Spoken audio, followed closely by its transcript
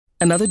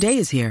Another day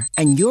is here,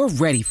 and you're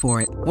ready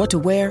for it. What to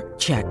wear?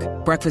 Check.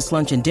 Breakfast,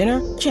 lunch, and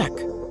dinner? Check.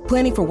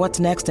 Planning for what's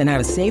next and how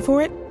to save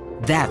for it?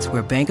 That's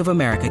where Bank of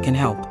America can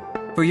help.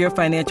 For your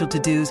financial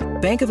to-dos,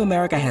 Bank of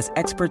America has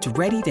experts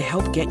ready to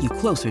help get you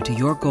closer to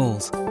your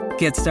goals.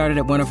 Get started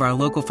at one of our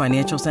local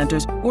financial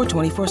centers or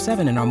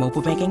 24/7 in our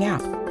mobile banking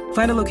app.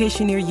 Find a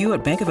location near you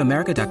at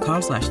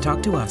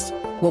bankofamerica.com/talktous.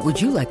 What would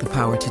you like the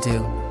power to do?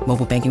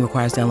 Mobile banking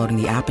requires downloading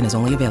the app and is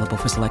only available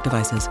for select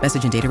devices.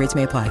 Message and data rates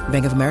may apply.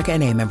 Bank of America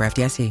N.A., member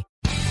FDIC.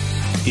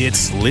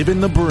 It's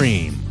Living the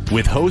Bream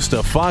with host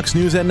of Fox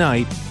News at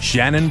Night,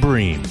 Shannon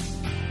Bream.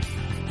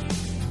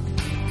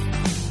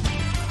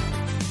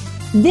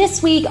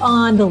 This week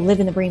on the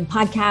Living the Bream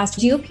podcast,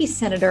 GOP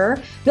Senator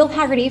Bill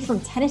Hagerty from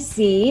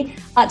Tennessee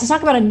to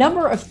talk about a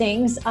number of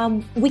things.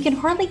 We can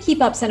hardly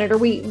keep up, Senator,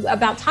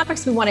 about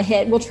topics we want to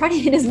hit. We'll try to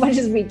hit as much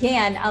as we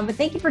can, but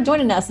thank you for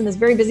joining us in this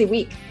very busy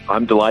week.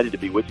 I'm delighted to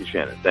be with you,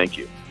 Shannon. Thank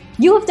you.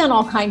 You have done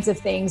all kinds of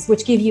things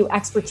which give you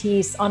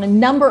expertise on a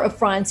number of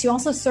fronts. You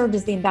also served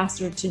as the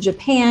ambassador to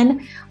Japan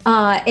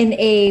in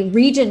a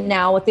region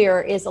now where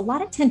there is a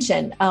lot of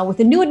tension. With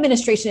the new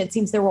administration, it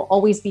seems there will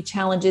always be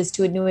challenges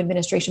to a new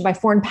administration by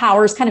foreign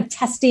powers, kind of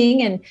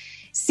testing and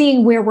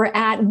seeing where we're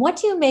at. What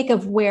do you make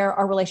of where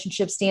our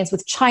relationship stands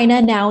with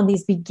China now in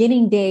these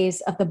beginning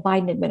days of the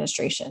Biden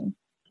administration?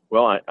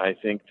 Well, I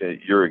think that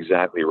you're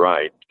exactly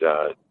right.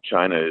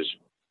 China is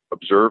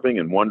observing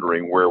and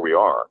wondering where we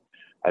are.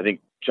 I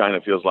think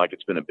China feels like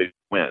it's been a big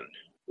win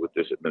with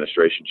this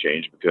administration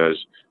change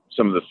because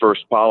some of the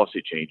first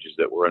policy changes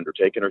that were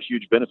undertaken are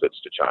huge benefits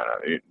to China,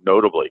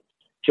 notably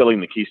killing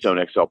the Keystone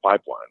XL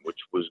pipeline, which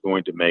was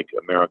going to make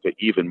America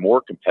even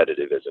more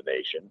competitive as a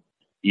nation,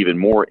 even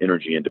more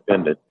energy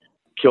independent,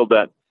 killed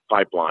that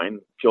pipeline,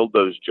 killed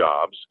those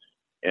jobs.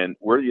 And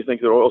where do you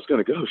think the oil is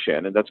going to go,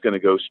 Shannon? That's going to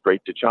go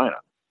straight to China,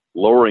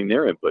 lowering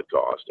their input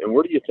cost. And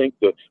where do you think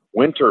the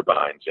wind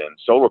turbines and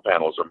solar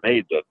panels are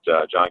made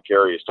that John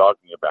Kerry is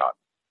talking about?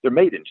 They're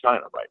made in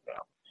China right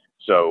now.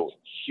 So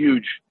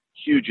huge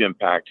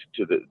impact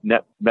to the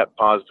net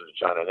positive to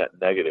China, net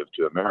negative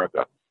to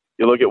America.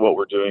 You look at what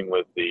we're doing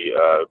with the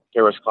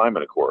Paris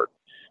Climate Accord,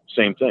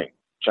 same thing.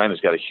 China's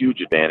got a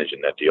huge advantage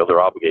in that deal. Their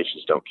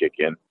obligations don't kick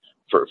in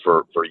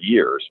for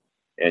years.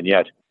 And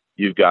yet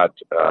you've got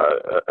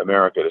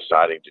America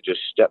deciding to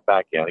just step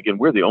back in. Again,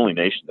 we're the only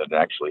nation that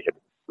actually had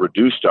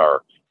reduced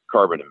our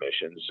carbon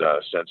emissions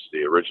since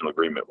the original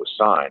agreement was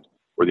signed.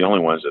 We're the only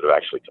ones that have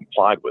actually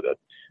complied with it.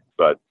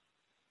 But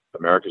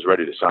America's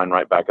ready to sign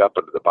right back up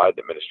under the Biden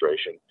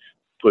administration,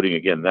 putting,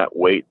 again, that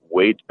weight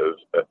of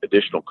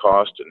additional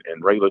cost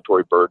and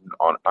regulatory burden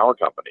on our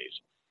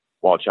companies,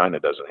 while China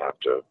doesn't have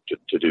to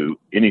do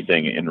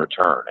anything in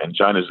return. And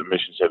China's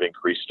emissions have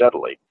increased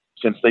steadily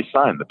since they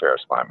signed the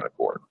Paris Climate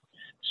Accord.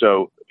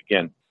 So,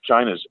 again,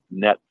 China's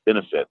net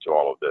benefit to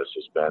all of this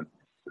has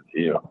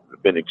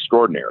been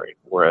extraordinary,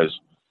 whereas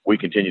we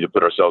continue to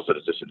put ourselves at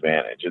a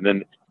disadvantage. And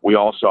then we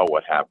all saw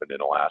what happened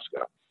in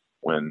Alaska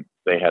when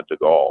they had the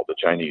gall. The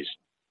Chinese,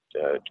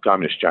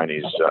 Communist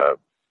Chinese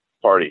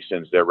Party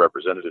sends their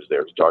representatives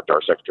there to talk to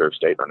our Secretary of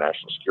State and our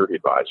National Security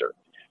Advisor,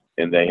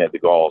 and they had the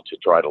gall to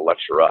try to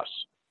lecture us.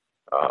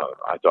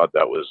 I thought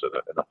that was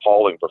an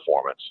appalling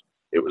performance.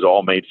 It was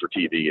all made for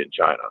TV in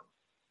China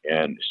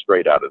and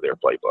straight out of their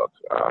playbook.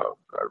 I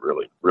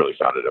really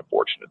found it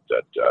unfortunate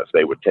that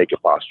they would take a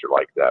posture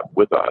like that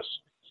with us.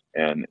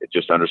 And it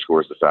just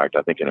underscores the fact,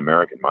 I think, in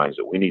American minds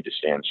that we need to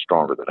stand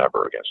stronger than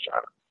ever against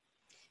China.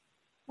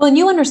 Well, and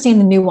you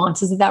understand the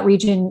nuances of that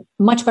region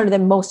much better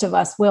than most of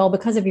us will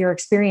because of your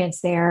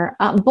experience there.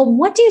 But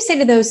what do you say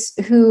to those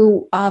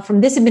who, from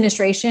this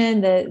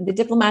administration, the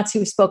diplomats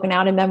who've spoken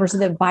out and members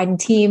of the Biden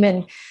team,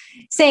 and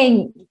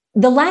saying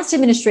the last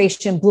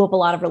administration blew up a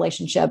lot of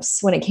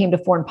relationships when it came to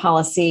foreign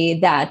policy,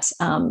 that,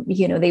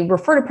 they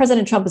refer to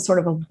President Trump as sort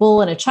of a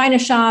bull in a china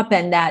shop,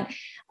 and that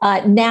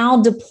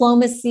now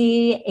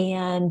diplomacy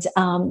and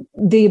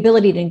the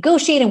ability to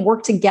negotiate and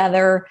work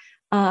together,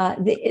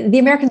 the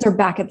Americans are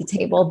back at the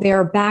table.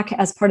 They're back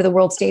as part of the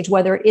world stage,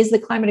 whether it is the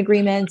climate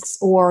agreements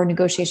or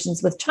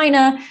negotiations with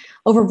China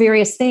over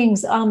various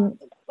things.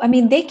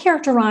 They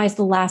characterize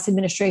the last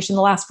administration,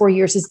 the last 4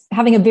 years, as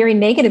having a very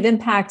negative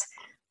impact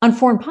on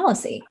foreign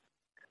policy.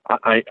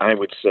 I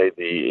would say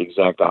the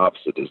exact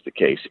opposite is the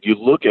case. If you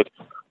look at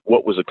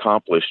what was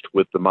accomplished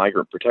with the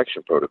migrant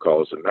protection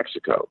protocols in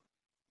Mexico,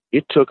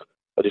 it took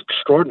an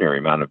extraordinary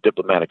amount of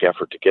diplomatic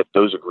effort to get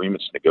those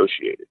agreements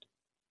negotiated.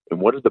 And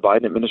what did the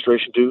Biden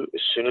administration do?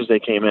 As soon as they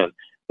came in,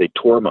 they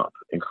tore them up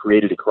and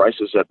created a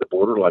crisis at the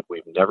border like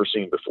we've never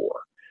seen before.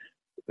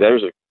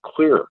 There's a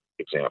clear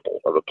example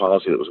of a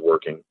policy that was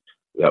working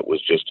that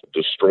was just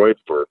destroyed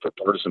for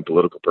partisan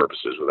political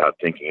purposes without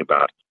thinking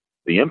about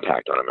the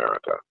impact on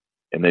America.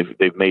 And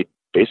they've made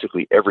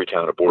basically every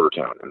town a border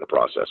town in the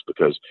process,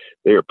 because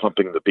they are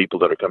pumping the people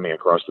that are coming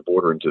across the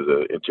border into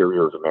the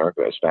interior of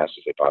America as fast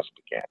as they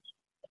possibly can.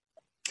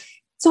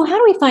 So how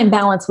do we find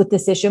balance with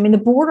this issue? The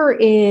border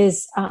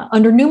is,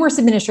 under numerous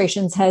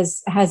administrations,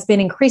 has been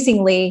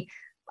increasingly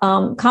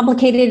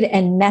complicated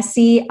and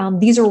messy.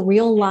 These are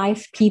real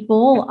life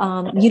people.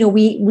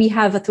 We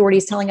have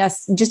authorities telling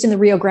us just in the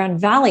Rio Grande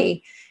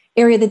Valley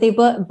area that they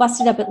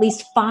busted up at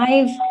least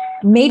 5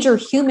 major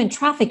human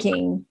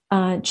trafficking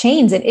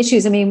chains and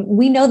issues. I mean,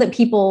 we know that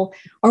people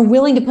are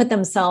willing to put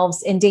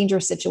themselves in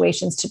dangerous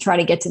situations to try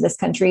to get to this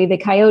country. The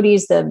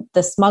coyotes, the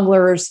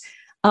smugglers,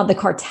 the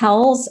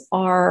cartels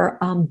are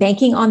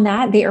banking on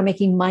that. They are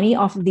making money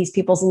off of these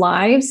people's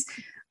lives.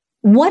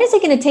 What is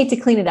it going to take to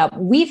clean it up?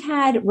 We've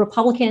had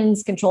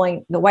Republicans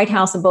controlling the White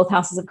House and both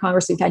houses of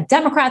Congress. We've had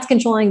Democrats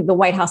controlling the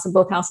White House and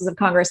both houses of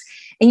Congress.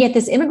 And yet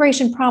this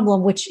immigration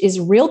problem, which is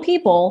real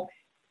people,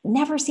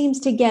 never seems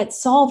to get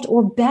solved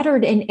or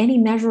bettered in any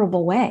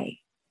measurable way.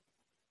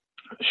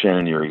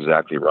 Shannon, you're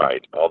exactly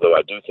right. Although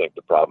I do think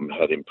the problem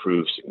had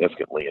improved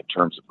significantly in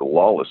terms of the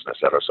lawlessness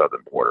at our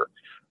southern border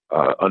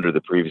under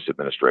the previous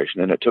administration.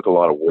 And it took a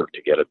lot of work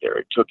to get it there.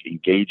 It took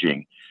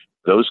engaging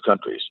those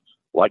countries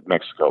like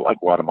Mexico, like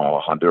Guatemala,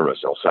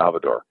 Honduras, El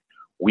Salvador.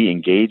 We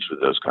engaged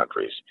with those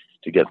countries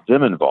to get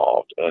them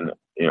involved in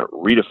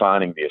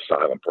redefining the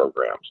asylum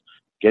programs,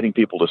 getting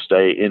people to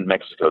stay in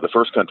Mexico, the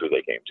first country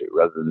they came to,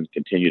 rather than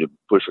continue to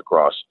push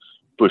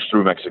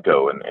through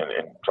Mexico and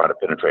try to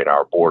penetrate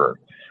our border.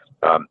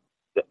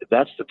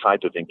 That's the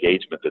type of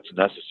engagement that's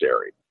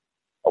necessary.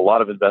 A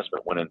lot of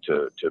investment went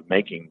into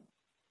making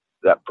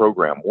that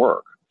program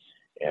work.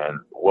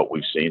 And what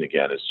we've seen,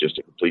 again, is just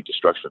a complete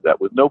destruction of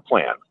that with no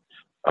plan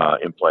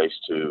in place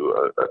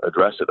to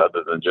address it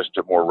other than just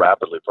to more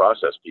rapidly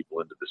process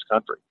people into this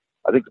country.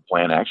 I think the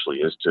plan actually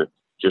is to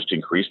just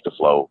increase the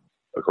flow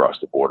across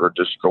the border,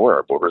 destroy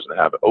our borders, and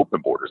have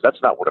open borders.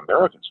 That's not what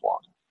Americans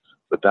want,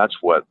 but that's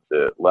what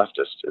the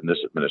leftists in this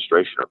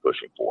administration are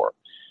pushing for.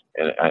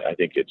 And I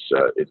think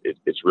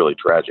it's really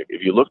tragic.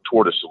 If you look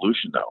toward a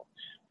solution, though,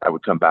 I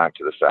would come back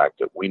to the fact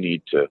that we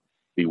need to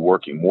be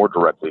working more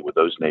directly with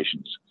those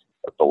nations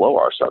below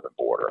our southern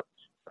border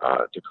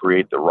to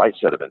create the right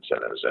set of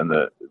incentives. And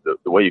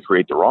the way you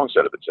create the wrong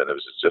set of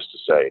incentives is just to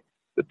say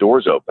the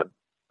door's open.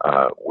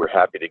 We're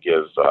happy to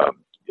give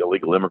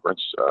illegal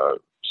immigrants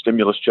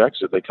stimulus checks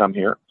if they come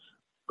here,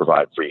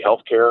 provide free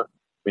health care. I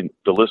mean,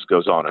 the list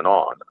goes on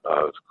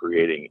of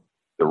creating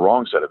the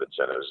wrong set of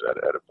incentives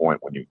at a point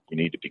when you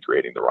need to be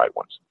creating the right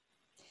ones.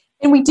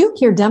 And we do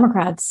hear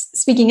Democrats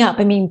speaking up.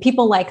 I mean,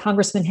 people like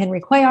Congressman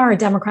Henry Cuellar, a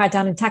Democrat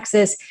down in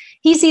Texas,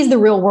 he sees the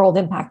real world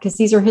impact because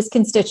these are his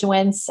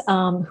constituents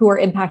who are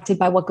impacted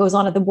by what goes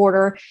on at the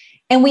border.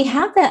 And we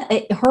have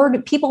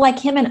heard people like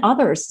him and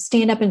others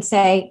stand up and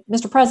say,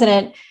 Mr.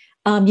 President,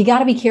 you got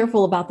to be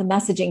careful about the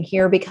messaging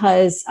here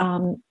because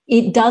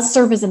it does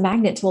serve as a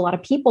magnet to a lot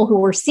of people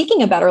who are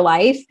seeking a better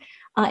life.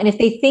 And if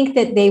they think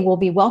that they will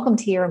be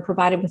welcomed here and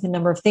provided with a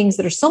number of things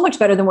that are so much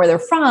better than where they're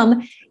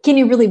from, can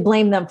you really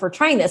blame them for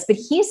trying this? But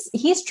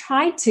he's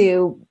tried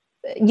to,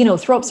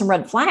 throw up some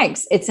red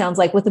flags, it sounds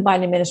like, with the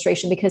Biden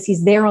administration because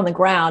he's there on the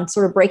ground,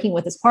 sort of breaking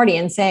with his party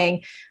and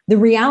saying the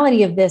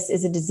reality of this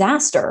is a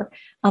disaster.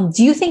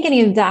 Do you think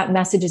any of that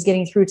message is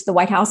getting through to the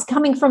White House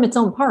coming from its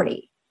own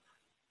party?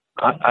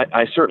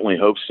 I certainly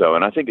hope so.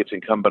 And I think it's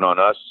incumbent on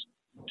us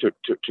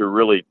to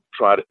really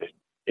try to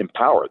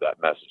empower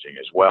that messaging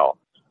as well.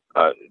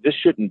 This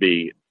shouldn't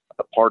be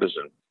a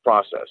partisan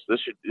process.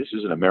 This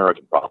is an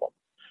American problem.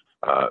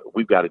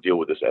 We've got to deal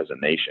with this as a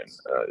nation.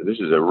 This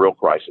is a real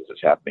crisis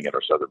that's happening at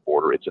our southern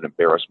border. It's an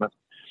embarrassment.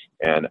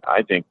 And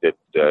I think that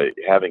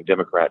having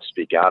Democrats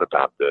speak out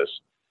about this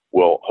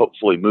will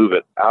hopefully move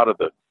it out of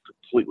the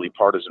completely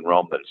partisan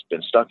realm that it's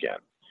been stuck in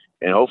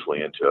and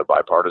hopefully into a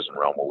bipartisan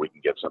realm where we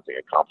can get something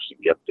accomplished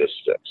and get this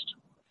fixed.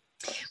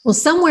 Well,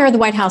 somewhere the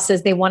White House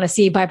says they want to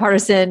see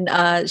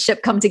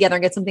bipartisanship come together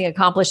and get something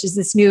accomplished is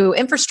this new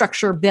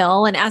infrastructure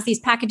bill. And as these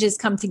packages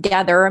come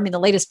together, I mean, the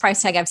latest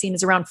price tag I've seen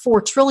is around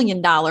 $4 trillion.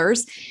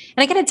 And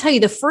I got to tell you,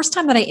 the first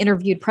time that I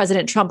interviewed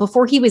President Trump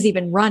before he was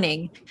even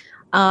running,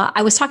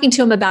 I was talking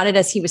to him about it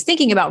as he was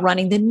thinking about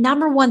running. The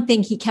number one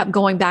thing he kept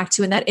going back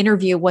to in that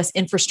interview was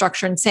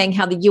infrastructure and saying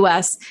how the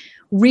U.S.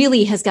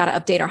 really has got to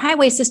update our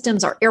highway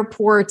systems, our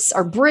airports,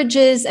 our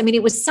bridges. I mean,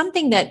 it was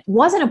something that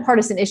wasn't a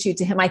partisan issue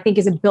to him, I think,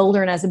 as a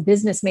builder and as a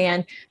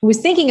businessman who was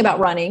thinking about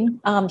running.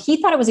 He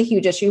thought it was a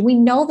huge issue. We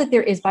know that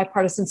there is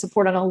bipartisan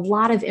support on a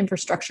lot of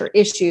infrastructure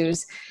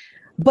issues.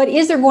 But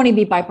is there going to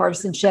be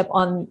bipartisanship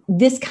on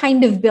this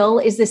kind of bill?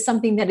 Is this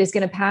something that is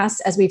going to pass,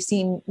 as we've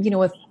seen,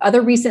 with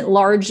other recent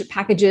large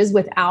packages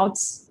without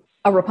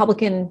a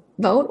Republican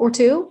vote or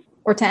 2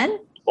 or 10?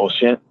 Well,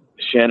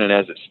 Shannon,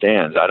 as it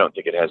stands, I don't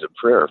think it has a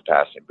prayer of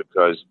passing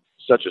because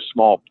such a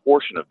small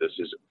portion of this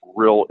is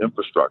real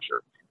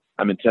infrastructure.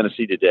 I'm in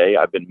Tennessee today.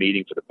 I've been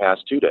meeting for the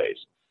past 2 days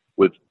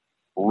with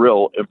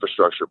real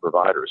infrastructure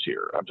providers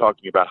here. I'm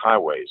talking about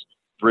highways,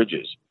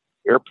 bridges,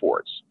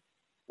 airports,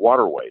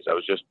 waterways. I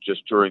was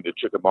just touring the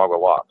Chickamauga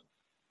Lock.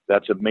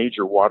 That's a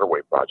major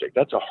waterway project.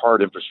 That's a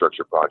hard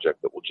infrastructure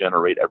project that will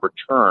generate a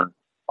return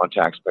on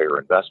taxpayer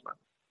investment.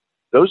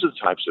 Those are the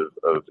types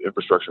of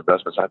infrastructure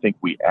investments I think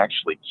we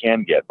actually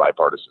can get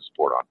bipartisan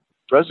support on.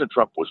 President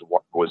Trump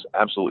was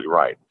absolutely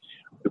right.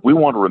 If we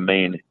want to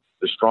remain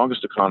the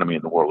strongest economy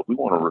in the world, if we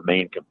want to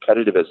remain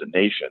competitive as a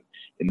nation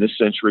in this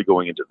century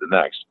going into the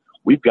next,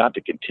 we've got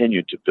to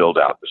continue to build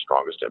out the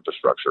strongest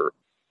infrastructure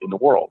in the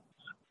world.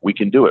 We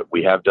can do it.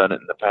 We have done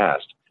it in the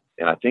past.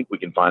 And I think we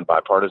can find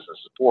bipartisan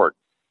support.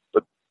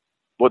 But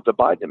what the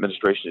Biden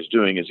administration is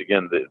doing is,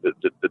 again,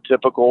 the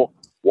typical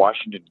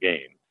Washington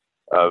game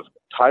of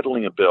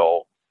titling a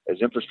bill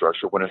as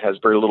infrastructure when it has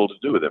very little to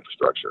do with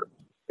infrastructure.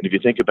 And if you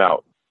think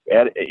about,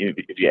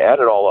 if you add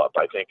it all up,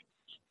 I think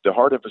the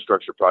hard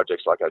infrastructure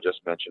projects like I just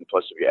mentioned,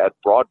 plus if you add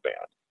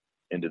broadband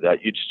into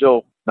that, you'd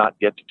still not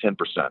get to 10%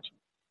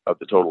 of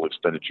the total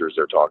expenditures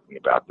they're talking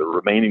about. The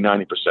remaining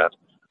 90%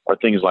 are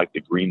things like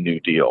the Green New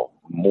Deal,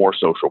 more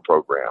social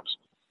programs,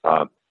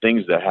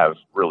 things that have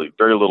really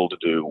very little to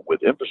do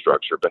with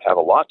infrastructure, but have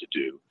a lot to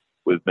do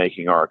with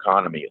making our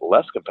economy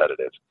less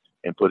competitive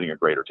and putting a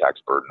greater tax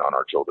burden on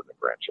our children and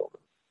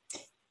grandchildren.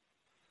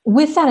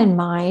 With that in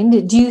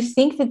mind, do you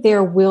think that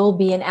there will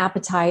be an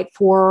appetite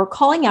for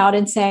calling out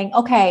and saying,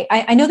 okay,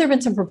 I know there have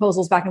been some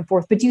proposals back and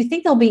forth, but do you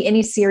think there'll be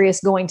any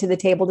serious going to the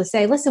table to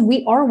say, listen,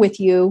 we are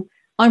with you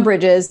on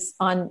bridges,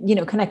 on,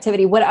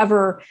 connectivity,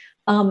 whatever,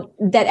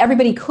 that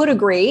everybody could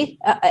agree,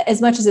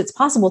 as much as it's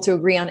possible to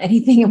agree on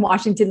anything in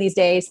Washington these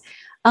days,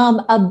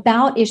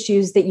 about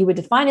issues that you would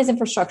define as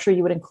infrastructure,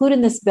 you would include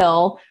in this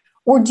bill?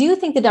 Or do you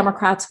think the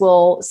Democrats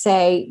will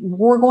say,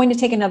 we're going to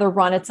take another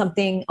run at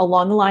something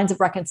along the lines of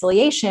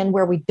reconciliation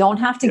where we don't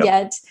have to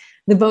get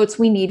the votes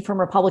we need from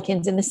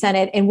Republicans in the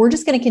Senate, and we're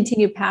just going to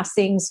continue to pass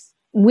things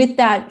with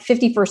that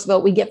 51st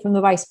vote we get from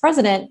the vice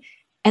president,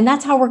 and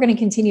that's how we're going to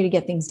continue to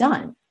get things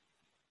done?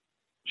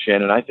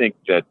 Shannon, I think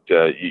that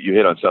you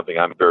hit on something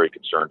I'm very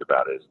concerned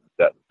about, is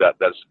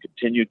that's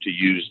continued to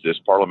use this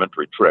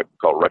parliamentary trick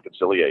called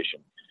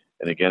reconciliation.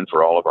 And again,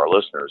 for all of our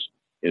listeners,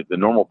 the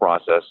normal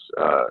process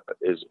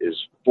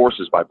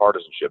forces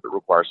bipartisanship. It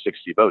requires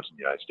 60 votes in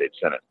the United States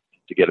Senate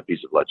to get a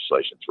piece of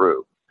legislation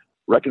through.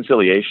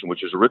 Reconciliation,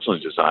 which was originally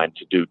designed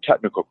to do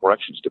technical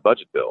corrections to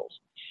budget bills,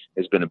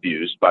 has been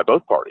abused by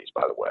both parties,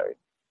 by the way.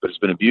 But it's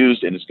been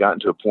abused, and it's gotten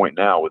to a point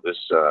now with this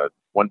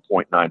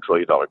 $1.9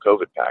 trillion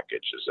COVID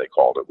package, as they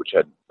called it, which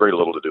had very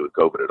little to do with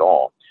COVID at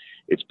all.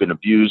 It's been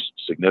abused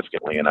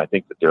significantly, and I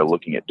think that they're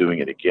looking at doing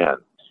it again.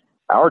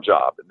 Our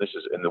job,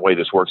 and the way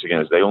this works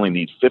again, is they only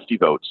need 50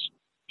 votes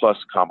plus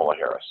Kamala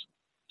Harris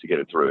to get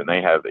it through. And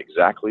they have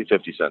exactly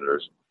 50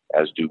 senators,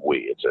 as do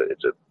we. It's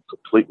a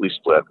completely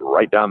split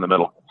right down the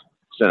middle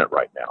Senate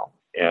right now.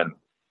 And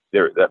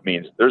that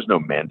means there's no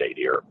mandate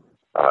here.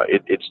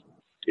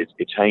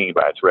 It's hanging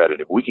by a thread. And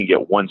if we can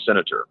get one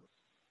senator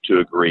to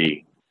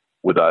agree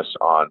with us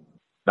on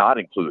not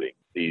including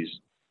these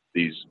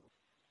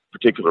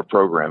particular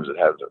programs that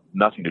have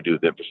nothing to do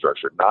with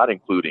infrastructure, not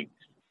including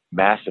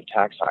massive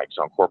tax hikes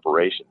on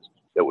corporations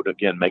that would,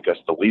 again, make us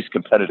the least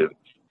competitive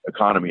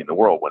economy in the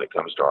world when it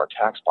comes to our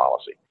tax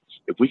policy.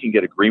 If we can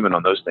get agreement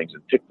on those things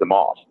and tick them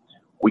off,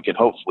 we can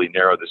hopefully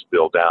narrow this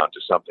bill down to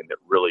something that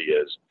really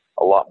is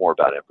a lot more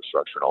about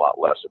infrastructure and a lot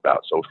less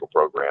about social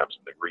programs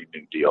and the Green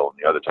New Deal and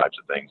the other types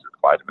of things that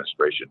the Biden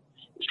administration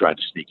is trying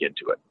to sneak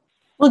into it.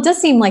 Well, it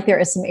does seem like there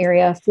is some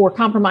area for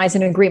compromise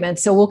and agreement.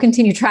 So we'll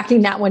continue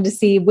tracking that one to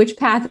see which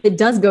path it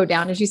does go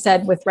down, as you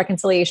said, with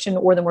reconciliation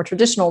or the more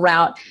traditional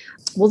route.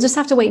 We'll just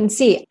have to wait and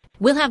see.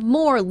 We'll have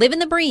more Live in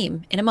the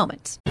Bream in a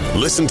moment.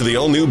 Listen to the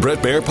all-new Bret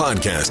Baier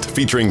podcast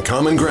featuring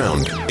Common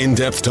Ground,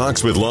 in-depth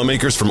talks with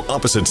lawmakers from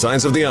opposite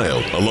sides of the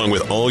aisle, along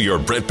with all your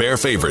Bret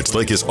Baier favorites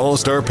like his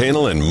all-star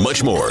panel and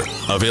much more.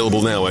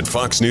 Available now at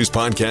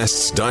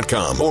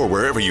foxnewspodcasts.com or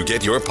wherever you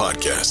get your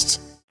podcasts.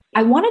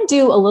 I want to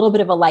do a little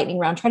bit of a lightning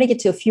round, try to get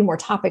to a few more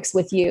topics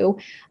with you.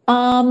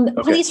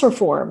 Police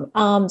reform.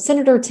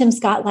 Senator Tim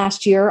Scott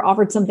last year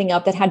offered something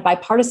up that had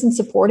bipartisan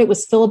support. It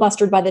was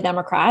filibustered by the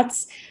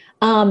Democrats.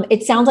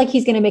 It sounds like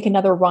he's going to make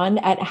another run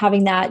at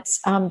having that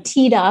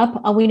teed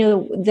up. We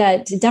know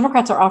that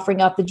Democrats are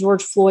offering up the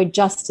George Floyd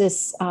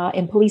Justice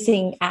and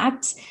Policing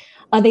Act.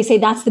 They say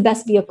that's the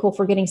best vehicle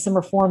for getting some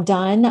reform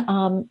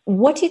done.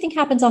 What do you think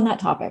happens on that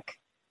topic?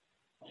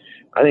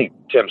 I think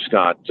Tim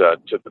Scott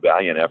took a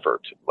valiant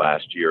effort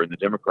last year, and the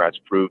Democrats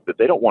proved that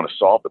they don't want to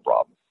solve the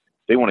problem.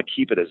 They want to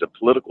keep it as a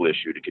political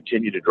issue to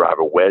continue to drive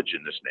a wedge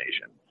in this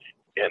nation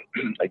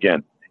and,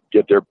 again,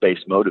 get their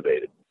base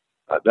motivated.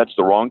 That's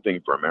the wrong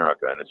thing for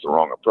America, and it's the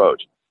wrong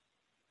approach.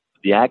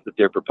 The act that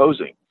they're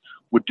proposing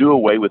would do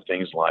away with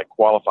things like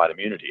qualified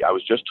immunity. I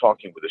was just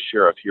talking with a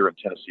sheriff here in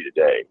Tennessee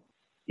today.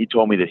 He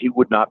told me that he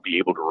would not be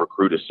able to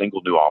recruit a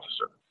single new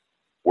officer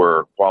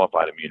were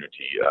qualified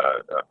immunity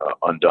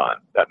undone.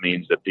 That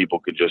means that people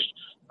could just,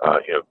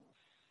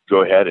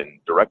 go ahead and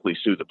directly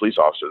sue the police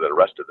officer that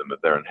arrested them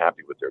if they're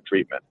unhappy with their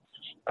treatment.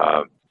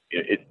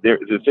 There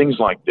are things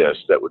like this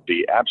that would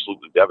be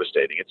absolutely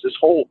devastating. It's this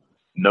whole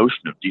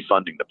notion of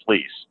defunding the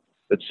police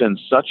that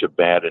sends such a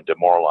bad and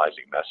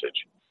demoralizing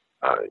message.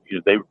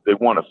 They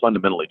want to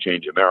fundamentally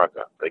change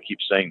America. They keep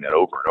saying that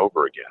over and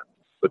over again,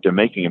 but they're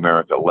making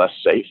America less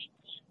safe,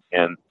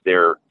 and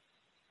they're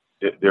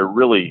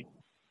really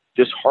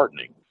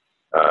disheartening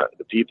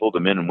the people, the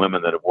men and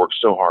women that have worked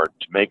so hard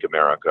to make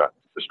America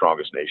the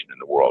strongest nation in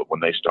the world when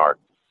they start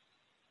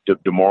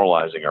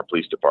demoralizing our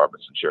police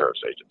departments and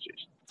sheriff's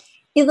agencies.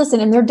 Yeah, listen,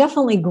 and there are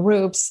definitely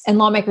groups and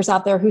lawmakers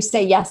out there who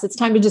say, yes, it's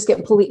time to just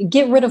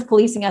get rid of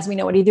policing as we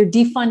know it, either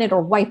defund it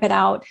or wipe it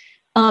out.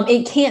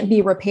 It can't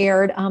be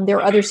repaired. There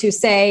are others who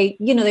say,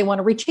 they want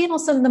to rechannel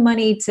some of the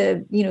money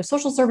to,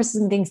 social services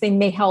and things they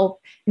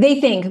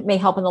think may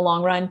help in the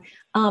long run.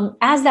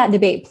 As that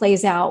debate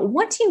plays out,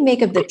 what do you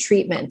make of the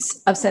treatment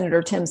of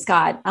Senator Tim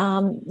Scott?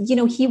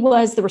 He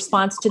was the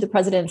response to the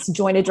president's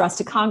joint address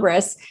to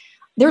Congress.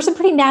 There are some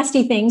pretty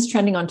nasty things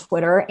trending on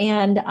Twitter,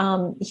 and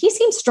he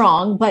seems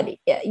strong, but,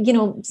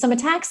 some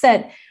attacks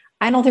that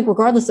I don't think,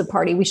 regardless of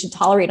party, we should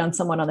tolerate on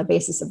someone on the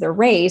basis of their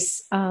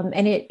race.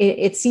 And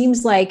it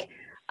seems like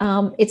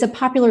it's a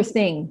popular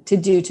thing to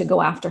do, to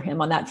go after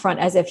him on that front,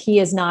 as if he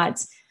is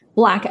not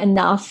Black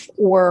enough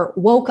or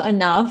woke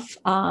enough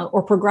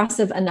or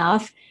progressive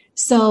enough,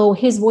 so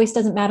his voice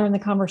doesn't matter in the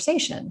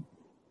conversation.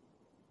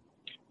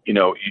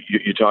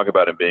 You talk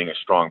about him being a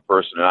strong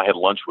person, and I had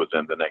lunch with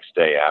him the next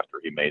day after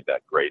he made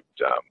that great,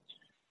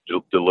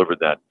 delivered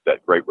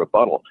that great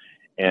rebuttal.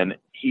 And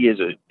he is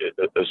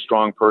a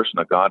strong person,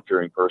 a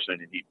God-fearing person.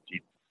 And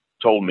he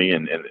told me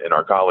and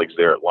our colleagues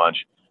there at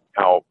lunch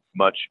how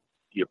much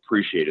he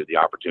appreciated the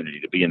opportunity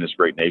to be in this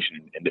great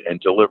nation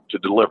and to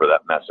deliver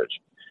that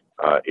message.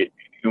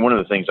 One of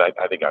the things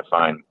I think I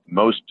find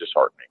most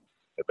disheartening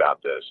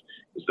about this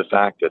is the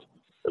fact that,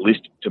 at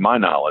least to my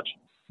knowledge,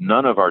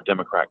 none of our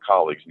Democrat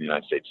colleagues in the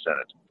United States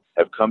Senate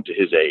have come to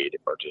his aid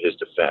or to his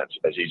defense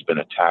as he's been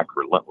attacked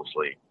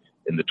relentlessly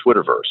in the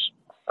Twitterverse.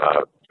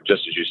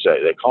 Just as you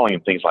say, they're calling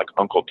him things like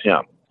Uncle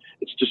Tim.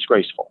 It's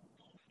disgraceful.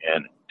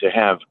 And to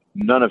have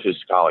none of his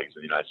colleagues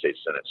in the United States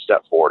Senate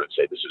step forward and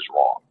say this is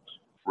wrong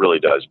really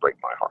does break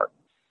my heart.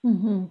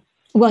 Mm-hmm.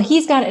 Well,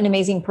 he's got an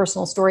amazing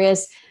personal story,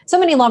 as so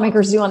many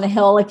lawmakers do on the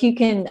Hill. If you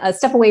can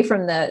step away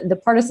from the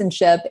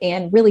partisanship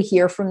and really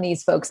hear from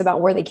these folks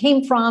about where they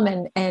came from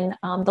and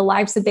the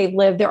lives that they've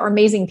lived, there are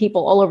amazing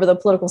people all over the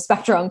political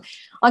spectrum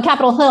on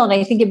Capitol Hill. And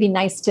I think it'd be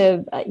nice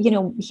to,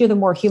 hear the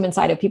more human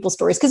side of people's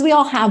stories, because we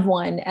all have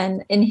one.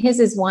 And his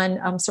is one,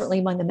 certainly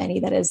among the many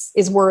that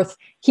is worth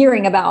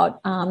hearing about.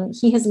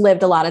 He has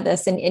lived a lot of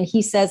this. And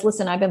he says,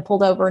 listen, I've been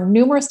pulled over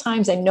numerous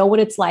times. I know what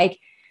it's like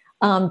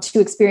to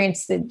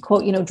experience the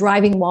quote,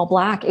 driving while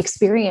Black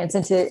experience,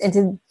 and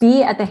to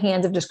be at the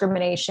hands of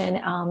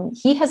discrimination.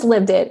 He has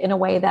lived it in a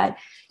way that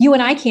you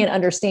and I can't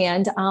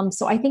understand.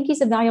 So I think he's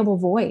a valuable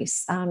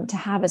voice to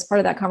have as part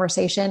of that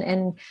conversation.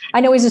 And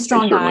I know he's a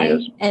strong guy,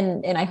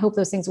 and I hope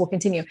those things will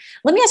continue.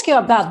 Let me ask you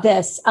about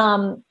this.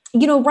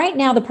 Right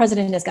now the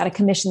president has got a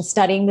commission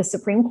studying the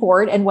Supreme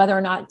Court and whether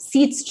or not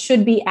seats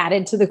should be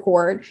added to the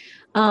court.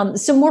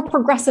 Some more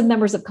progressive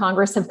members of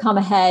Congress have come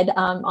ahead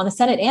on the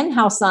Senate and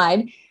House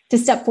side to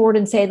step forward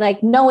and say,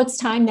 no, it's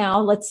time now.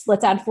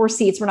 Let's add 4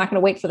 seats. We're not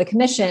going to wait for the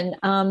commission.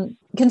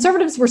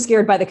 Conservatives were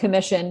scared by the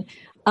commission.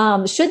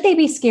 Should they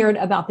be scared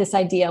about this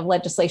idea of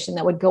legislation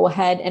that would go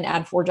ahead and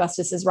add 4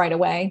 justices right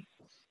away?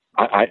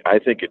 I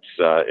think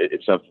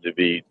it's something to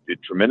be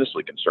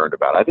tremendously concerned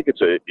about. I think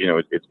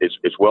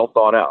it's well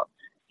thought out.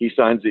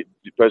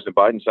 President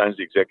Biden signs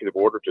the executive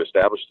order to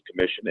establish the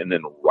commission, and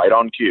then right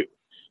on cue,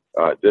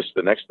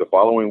 the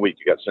following week,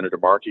 you got Senator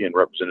Markey and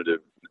Representative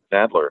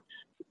Nadler.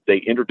 They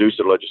introduced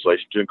the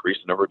legislation to increase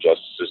the number of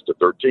justices to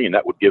 13.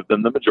 That would give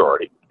them the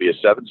majority. It would be a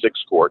 7-6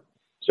 court,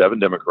 7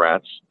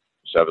 Democrats,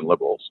 7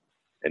 liberals,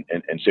 and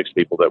 6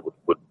 people that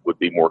would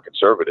be more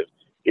conservative.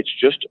 It's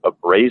just a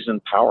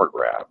brazen power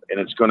grab, and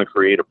it's going to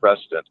create a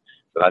precedent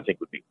that I think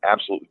would be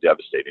absolutely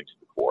devastating to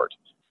the court.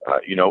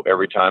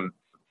 Every time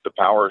the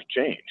powers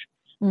change,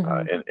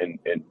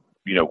 and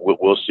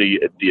we'll see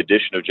the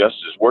addition of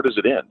justices. Where does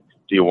it end?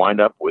 Do you wind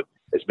up with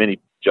as many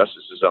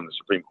justices on the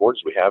Supreme Court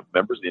as we have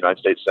members of the United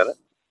States Senate?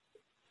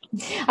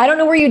 I don't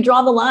know where you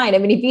draw the line. I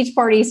mean, if each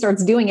party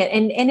starts doing it,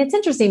 and it's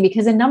interesting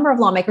because a number of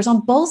lawmakers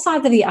on both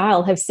sides of the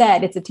aisle have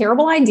said it's a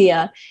terrible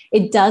idea.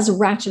 It does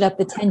ratchet up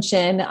the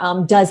tension.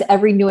 Does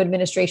every new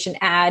administration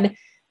add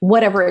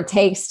whatever it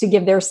takes to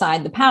give their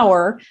side the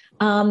power?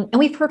 And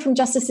we've heard from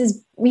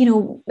Justices,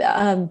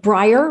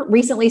 Breyer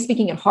recently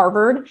speaking at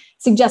Harvard,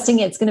 suggesting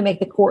it's going to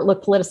make the court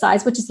look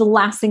politicized, which is the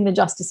last thing the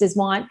justices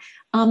want.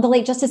 The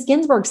late Justice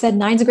Ginsburg said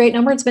 9's a great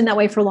number. It's been that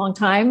way for a long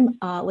time.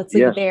 Let's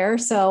leave it there.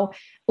 So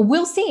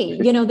we'll see.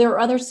 There are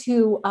others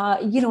who,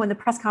 in the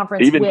press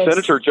conference, even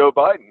Senator Joe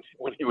Biden,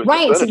 when he was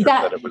senator,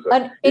 said it was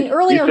an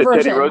earlier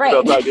version. Right,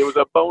 it was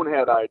a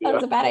bonehead idea. That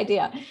was a bad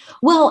idea.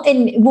 Well,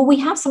 we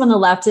have some on the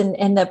left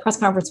in the press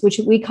conference, which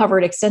we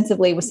covered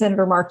extensively with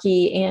Senator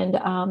Markey and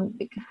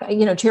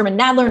Chairman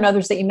Nadler and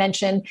others that you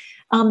mentioned.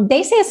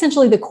 They say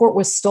essentially the court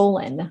was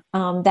stolen.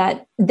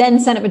 That then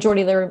Senate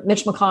Majority Leader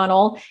Mitch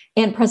McConnell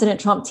and President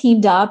Trump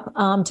teamed up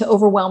to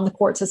overwhelm the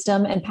court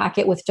system and pack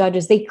it with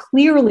judges they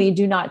clearly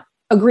do not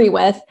agree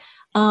with.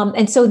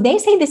 And so they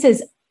say this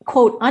is,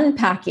 quote,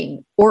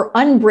 unpacking or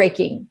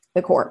unbreaking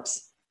the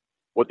courts.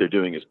 What they're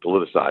doing is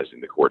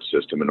politicizing the court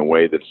system in a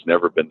way that's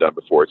never been done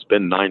before. It's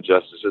been 9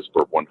 justices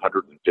for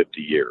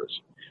 150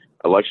 years.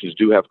 Elections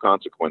do have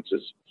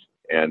consequences,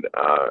 And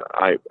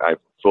I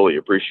fully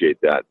appreciate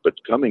that. But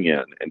coming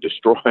in and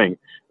destroying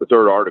the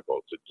third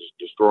article,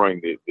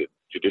 destroying the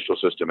judicial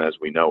system as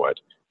we know it,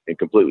 and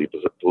completely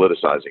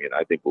politicizing it,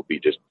 I think will be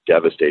just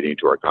devastating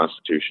to our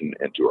Constitution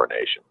and to our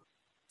nation.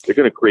 They're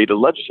going to create an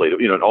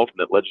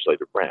alternate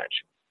legislative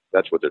branch.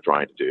 That's what they're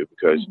trying to do,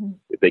 because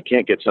if they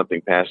can't get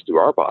something passed through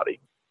our body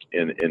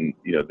in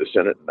the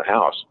Senate and the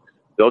House,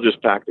 they'll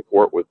just pack the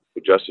court with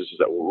justices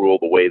that will rule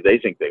the way they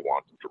think they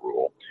want them to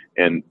rule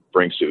and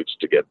bring suits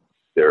to get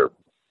their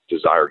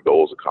desired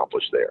goals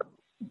accomplished there.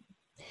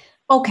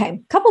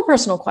 Okay, couple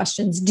personal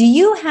questions. Do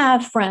you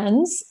have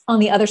friends on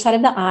the other side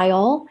of the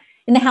aisle,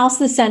 in the House,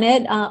 the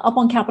Senate, up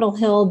on Capitol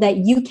Hill, that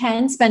you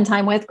can spend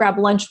time with, grab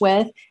lunch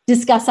with,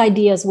 discuss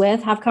ideas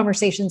with, have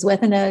conversations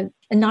with in a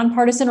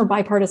nonpartisan or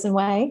bipartisan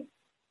way?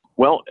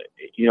 Well,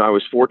 I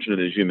was fortunate,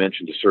 as you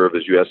mentioned, to serve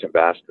as U.S.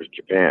 ambassador to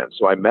Japan.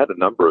 So I met a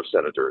number of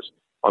senators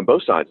on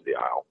both sides of the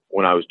aisle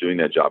when I was doing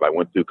that job. I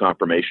went through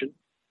confirmation,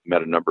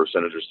 met a number of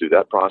senators through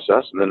that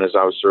process. And then as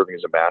I was serving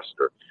as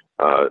ambassador,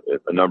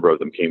 a number of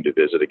them came to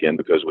visit again,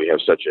 because we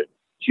have such a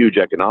huge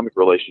economic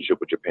relationship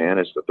with Japan.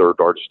 It's the third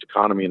largest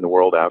economy in the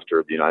world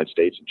after the United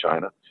States and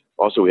China.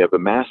 Also, we have a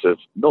massive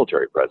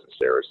military presence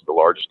there. It's the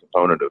largest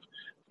component of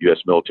U.S.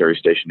 military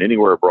stationed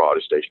anywhere abroad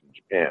is stationed in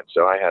Japan.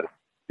 So I had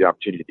the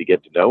opportunity to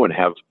get to know and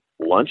have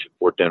lunch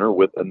or dinner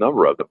with a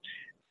number of them.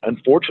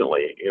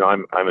 Unfortunately,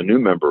 I'm a new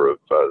member of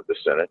the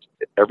Senate.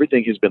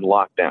 Everything has been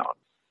locked down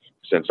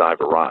since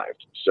I've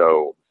arrived.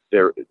 So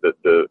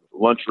the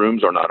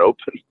lunchrooms are not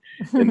open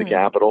in the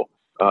Capitol.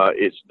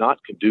 It's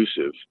not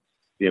conducive.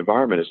 The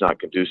environment is not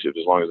conducive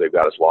as long as they've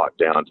got us locked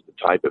down to the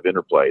type of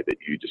interplay that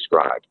you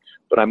described.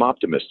 But I'm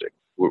optimistic.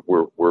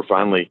 We're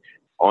finally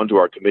onto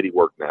our committee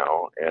work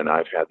now, and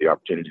I've had the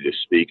opportunity to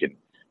speak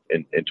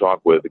and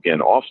talk with, again,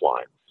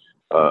 offline,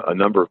 a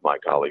number of my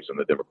colleagues on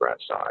the Democrat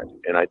side.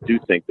 And I do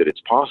think that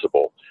it's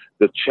possible.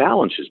 The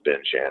challenge has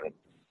been, Shannon,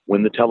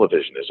 when the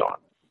television is on.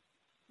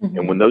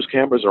 And when those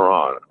cameras are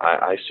on,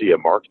 I see a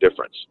marked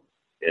difference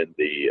in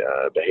the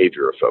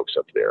behavior of folks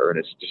up there. And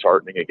it's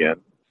disheartening, again,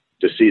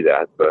 to see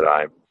that. But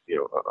I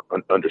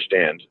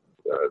understand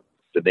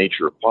the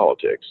nature of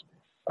politics.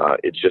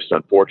 It's just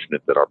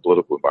unfortunate that our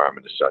political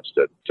environment is such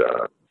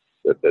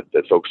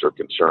that folks are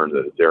concerned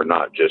that they're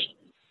not just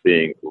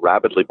being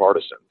rabidly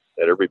partisan.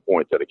 At every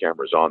point that a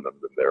camera is on them,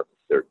 then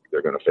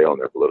they're going to fail in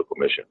their political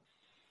mission.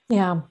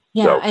 Yeah.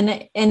 So,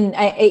 and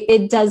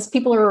it does.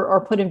 People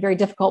are put in very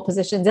difficult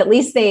positions. At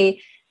least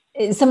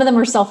some of them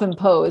are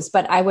self-imposed,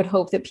 but I would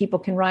hope that people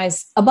can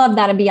rise above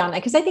that and beyond that,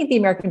 because I think the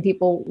American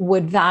people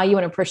would value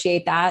and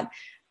appreciate that.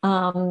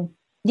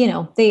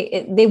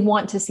 They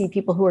want to see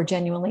people who are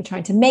genuinely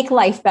trying to make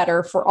life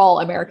better for all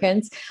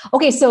Americans.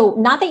 Okay, so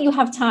not that you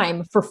have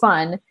time for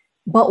fun,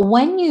 but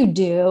when you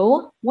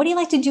do, what do you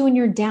like to do in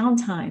your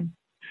downtime?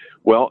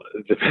 Well,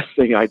 the best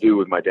thing I do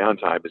with my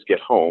downtime is get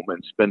home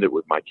and spend it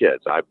with my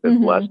kids. I've been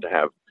blessed to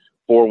have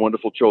 4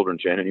 wonderful children,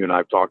 Shannon. You and I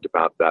have talked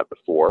about that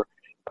before.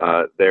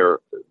 They're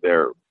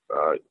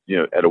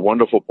at a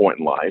wonderful point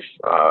in life,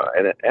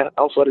 and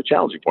also at a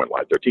challenging point in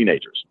life. They're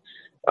teenagers.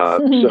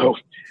 So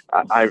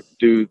I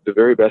do the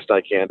very best I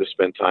can to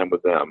spend time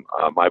with them.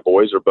 My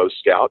boys are both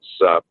scouts.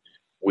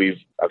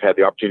 I've had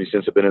the opportunity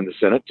since I've been in the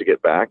Senate to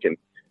get back and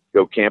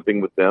go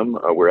camping with them.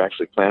 We're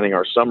actually planning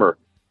our summer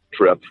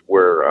trip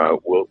where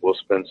we'll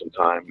spend some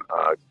time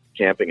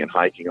camping and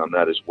hiking on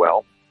that as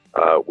well.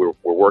 We're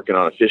working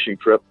on a fishing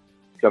trip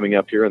coming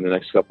up here in the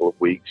next couple of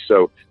weeks.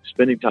 So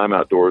spending time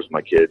outdoors with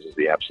my kids is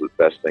the absolute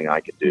best thing I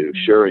can do.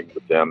 Sharing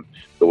with them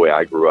the way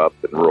I grew up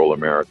in rural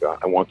America.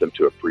 I want them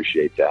to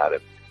appreciate that,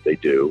 and they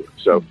do.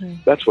 So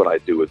that's what I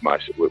do with my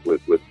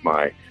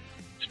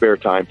spare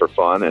time for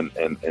fun, and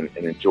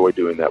enjoy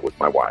doing that with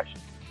my wife.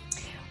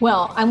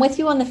 Well, I'm with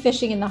you on the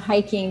fishing and the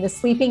hiking, the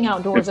sleeping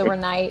outdoors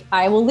overnight.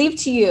 I will leave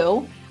to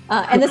you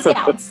and the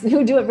scouts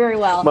who do it very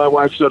well. My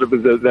wife sort of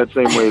is that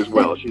same way as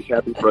well. She's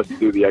happy for us to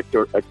do the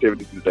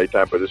activities in the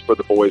daytime, but it's for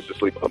the boys to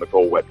sleep on the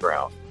cold, wet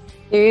ground.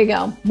 There you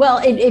go. Well,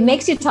 it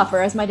makes you tougher.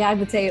 As my dad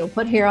would say, it'll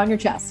put hair on your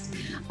chest.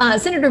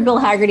 Senator Bill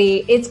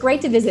Hagerty, it's great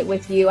to visit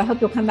with you. I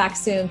hope you'll come back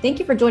soon. Thank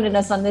you for joining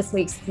us on this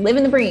week's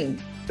Living the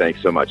Bream.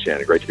 Thanks so much,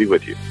 Shannon. Great to be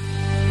with you.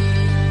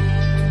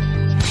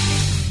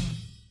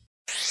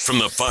 From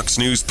the Fox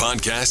News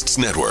Podcasts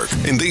Network.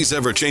 In these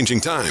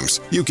ever-changing times,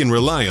 you can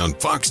rely on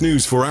Fox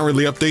News for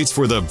hourly updates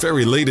for the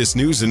very latest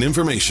news and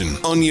information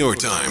on your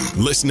time.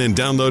 Listen and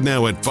download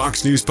now at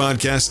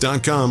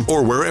foxnewspodcast.com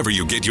or wherever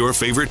you get your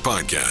favorite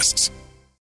podcasts.